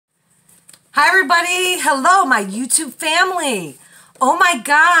Hi everybody, hello my YouTube family. Oh my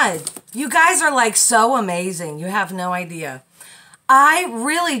God, you guys are like so amazing. You have no idea. I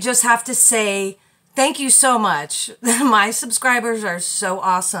really just have to say thank you so much. My subscribers are so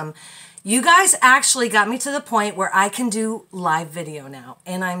awesome. You guys actually got me to the point where I can do live video now,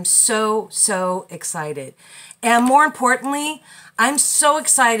 and I'm so excited. And more importantly, I'm so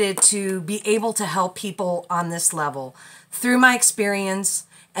excited to be able to help people on this level through my experience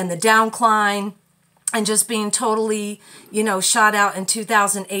and the downcline and just being totally, shot out in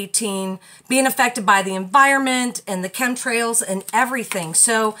 2018, being affected by the environment and the chemtrails and everything.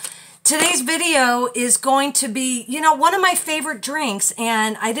 So today's video is going to be, one of my favorite drinks,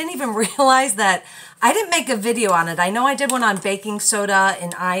 and I didn't even realize that I didn't make a video on it. I know I did one on baking soda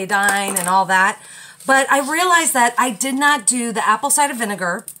and iodine and all that, but I realized that I did not do the apple cider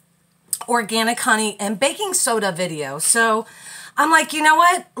vinegar, organic honey, and baking soda video. So I'm like, you know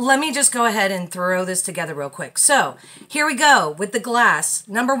what? Let me just go ahead and throw this together real quick. So here we go with the glass.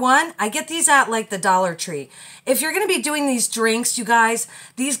 Number one, I get these at like the Dollar Tree. If you're going to be doing these drinks, you guys,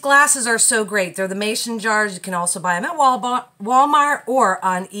 these glasses are so great. They're the mason jars. You can also buy them at Walmart or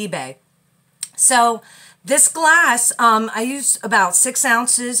on eBay. So this glass, I use about 6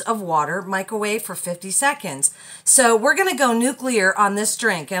 ounces of water, microwave for 50 seconds. So we're going to go nuclear on this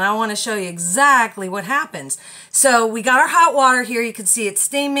drink, and I want to show you exactly what happens. So we got our hot water here. You can see it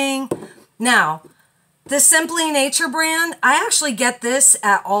steaming. Now, the Simply Nature brand, I actually get this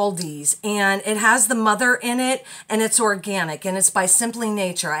at Aldi's, and it has the mother in it, and it's organic, and it's by Simply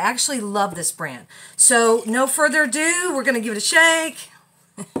Nature. I actually love this brand. So no further ado, we're going to give it a shake.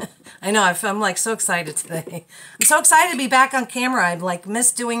 I know, I'm like so excited today. I'm so excited to be back on camera. I've like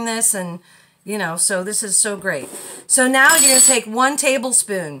missed doing this, and so this is so great. So now you're going to take 1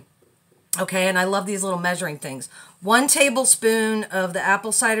 tablespoon, okay, and I love these little measuring things. 1 tablespoon of the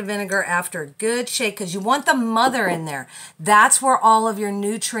apple cider vinegar after a good shake, because you want the mother in there. That's where all of your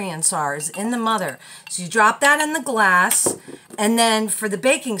nutrients are, is in the mother. So you drop that in the glass, and then for the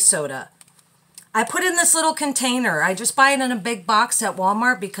baking soda, I put in this little container. I just buy it in a big box at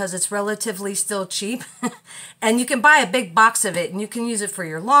Walmart because it's relatively still cheap. And you can buy a big box of it, and you can use it for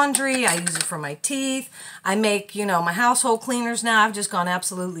your laundry. I use it for my teeth. I make, my household cleaners now. I've just gone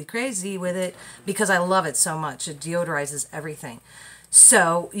absolutely crazy with it because I love it so much. It deodorizes everything.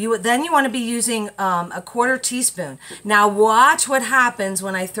 So then you want to be using a 1/4 teaspoon. Now watch what happens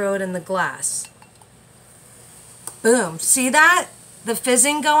when I throw it in the glass. Boom. See that? The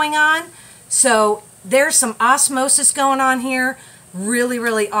fizzing going on? So there's some osmosis going on here.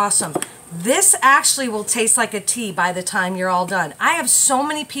 Really awesome. This actually will taste like a tea by the time you're all done. I have so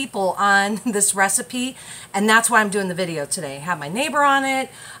many people on this recipe, and that's why I'm doing the video today. I have my neighbor on it,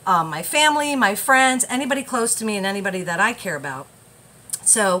 my family, my friends, anybody close to me, and anybody that I care about.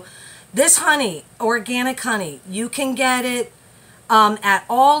 So this honey, organic honey, you can get it at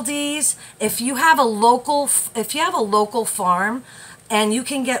Aldi's. If you have a local farm, and you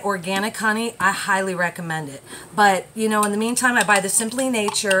can get organic honey, I highly recommend it. But, in the meantime, I buy the Simply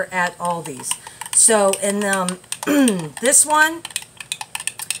Nature at Aldi's. So, and this one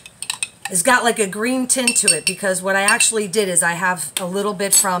has got like a green tint to it, because what I actually did is I have a little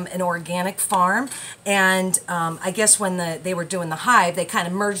bit from an organic farm, and I guess when they were doing the hive, they kind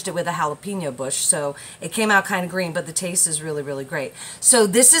of merged it with a jalapeno bush, so it came out kind of green, but the taste is really great. So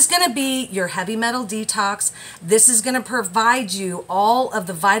this is going to be your heavy metal detox. This is going to provide you all of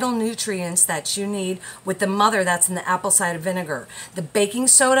the vital nutrients that you need with the mother that's in the apple cider vinegar. The baking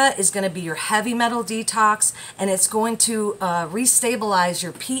soda is going to be your heavy metal detox, and it's going to restabilize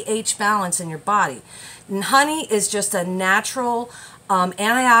your pH balance in your body. And honey is just a natural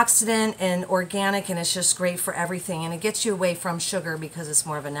antioxidant and organic, and it's just great for everything, and it gets you away from sugar because it's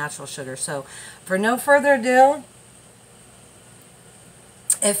more of a natural sugar. So for no further ado,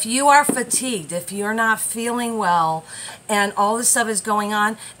 if you are fatigued, if you're not feeling well, and all this stuff is going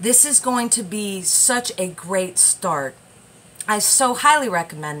on, this is going to be such a great start. I so highly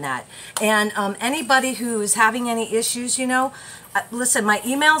recommend that. And anybody who is having any issues, listen, my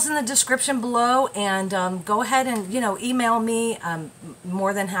email's in the description below, and go ahead and, email me. I'm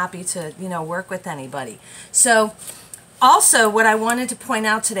more than happy to, work with anybody. So also what I wanted to point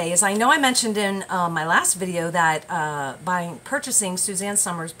out today is, I know I mentioned in my last video that by purchasing Suzanne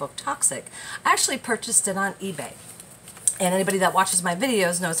SUMERS' book, Toxic, I actually purchased it on eBay. And anybody that watches my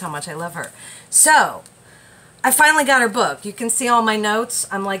videos knows how much I love her. So I finally got her book. You can see all my notes.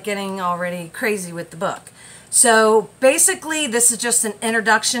 I'm like getting already crazy with the book. So basically, this is just an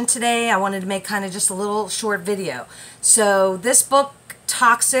introduction today. I wanted to make kind of just a little short video. So this book,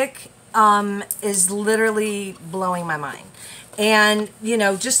 Toxic, is literally blowing my mind. And, you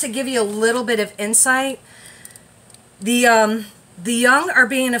know, just to give you a little bit of insight, the young are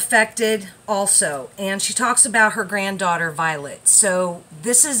being affected also. And she talks about her granddaughter, Violet. So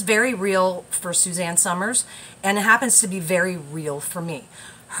this is very real for Suzanne SUMERS, and it happens to be very real for me.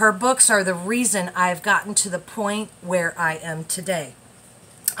 Her books are the reason I've gotten to the point where I am today.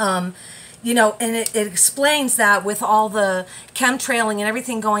 You know, and it explains that with all the chemtrailing and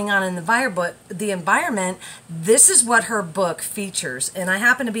everything going on in the environment, this is what her book features. And I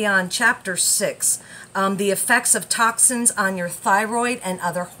happen to be on chapter 6, the effects of toxins on your thyroid and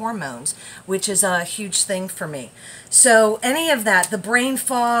other hormones, which is a huge thing for me. So any of that, the brain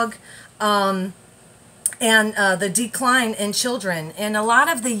fog, and the decline in children, and a lot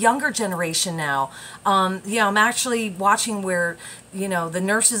of the younger generation now. You know, I'm actually watching where, you know, the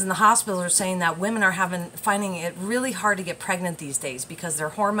nurses in the hospital are saying that women are finding it really hard to get pregnant these days because their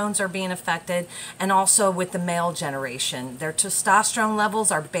hormones are being affected, and also with the male generation. Their testosterone levels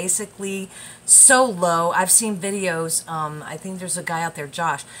are basically so low. I've seen videos, I think there's a guy out there,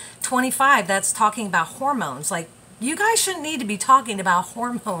 Josh, 25, that's talking about hormones. Like, you guys shouldn't need to be talking about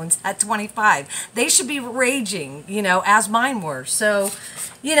hormones at 25. They should be raging, you know, as mine were. So,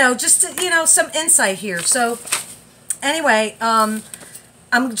 you know, just, you know, some insight here. So, anyway, I'm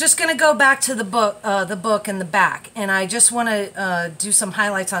just going to go back to the book in the back. And I just want to do some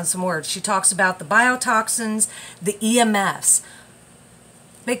highlights on some words. She talks about the biotoxins, the EMFs.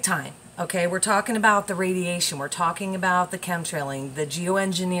 Big time. Okay, we're talking about the radiation. We're talking about the chemtrailing, the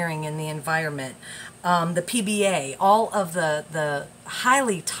geoengineering in the environment, the PBA, all of the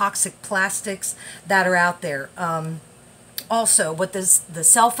highly toxic plastics that are out there. Also, what the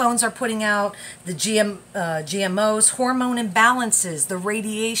cell phones are putting out, the GMOs, hormone imbalances, the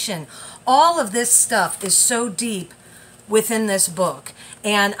radiation. All of this stuff is so deep within this book.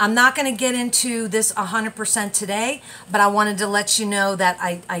 And I'm not going to get into this 100% today, but I wanted to let you know that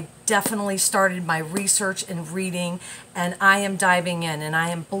I definitely started my research and reading, and I am diving in, and I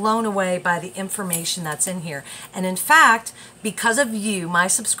am blown away by the information that's in here. And in fact, because of you, my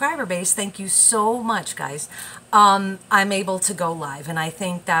subscriber base, thank you so much, guys, I'm able to go live, and I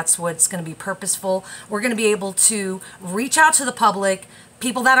think that's what's going to be purposeful. We're going to be able to reach out to the public,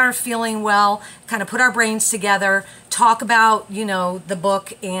 people that aren't feeling well, kind of put our brains together, talk about, you know, the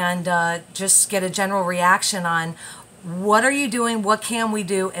book, and just get a general reaction on what are you doing, what can we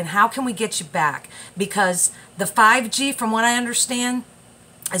do, and how can we get you back? Because the 5G, from what I understand,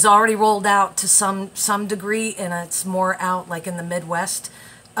 is already rolled out to some degree, and it's more out like in the Midwest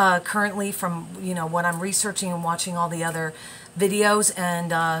currently, from, you know, what I'm researching and watching all the other videos.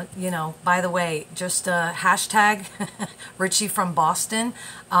 And you know, by the way, just hashtag Richie from Boston.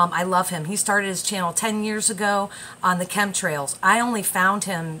 I love him. He started his channel 10 years ago on the chemtrails. I only found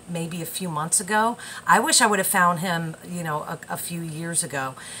him maybe a few months ago. I wish I would have found him, you know, a few years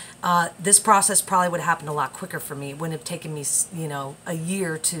ago. This process probably would have happened a lot quicker for me. It wouldn't have taken me, you know, a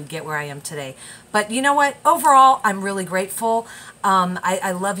year to get where I am today. But you know what? Overall, I'm really grateful.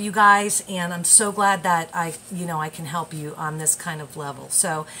 I love you guys, and I'm so glad that I can help you on this kind of level.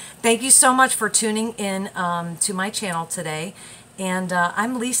 So thank you so much for tuning in to my channel today. And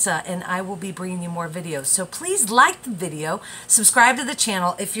I'm Lisa, and I will be bringing you more videos. So please like the video, subscribe to the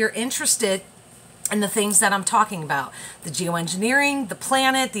channel if you're interested and the things that I'm talking about, the geoengineering, the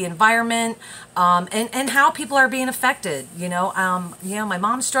planet, the environment, and how people are being affected. You know, my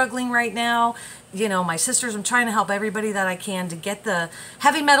mom's struggling right now. You know, my sisters, I'm trying to help everybody that I can to get the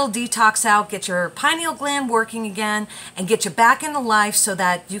heavy metal detox out, get your pineal gland working again, and get you back into life so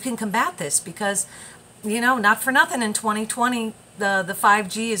that you can combat this. Because, you know, not for nothing, in 2020, the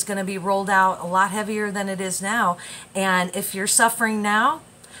 5G is going to be rolled out a lot heavier than it is now. And if you're suffering now,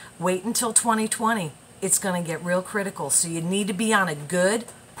 wait until 2020. It's going to get real critical. So you need to be on a good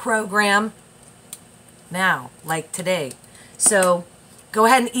program now, like today. So go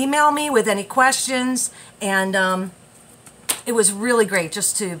ahead and email me with any questions. And it was really great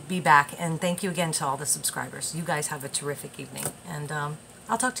just to be back. And thank you again to all the subscribers. You guys have a terrific evening. And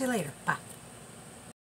I'll talk to you later. Bye.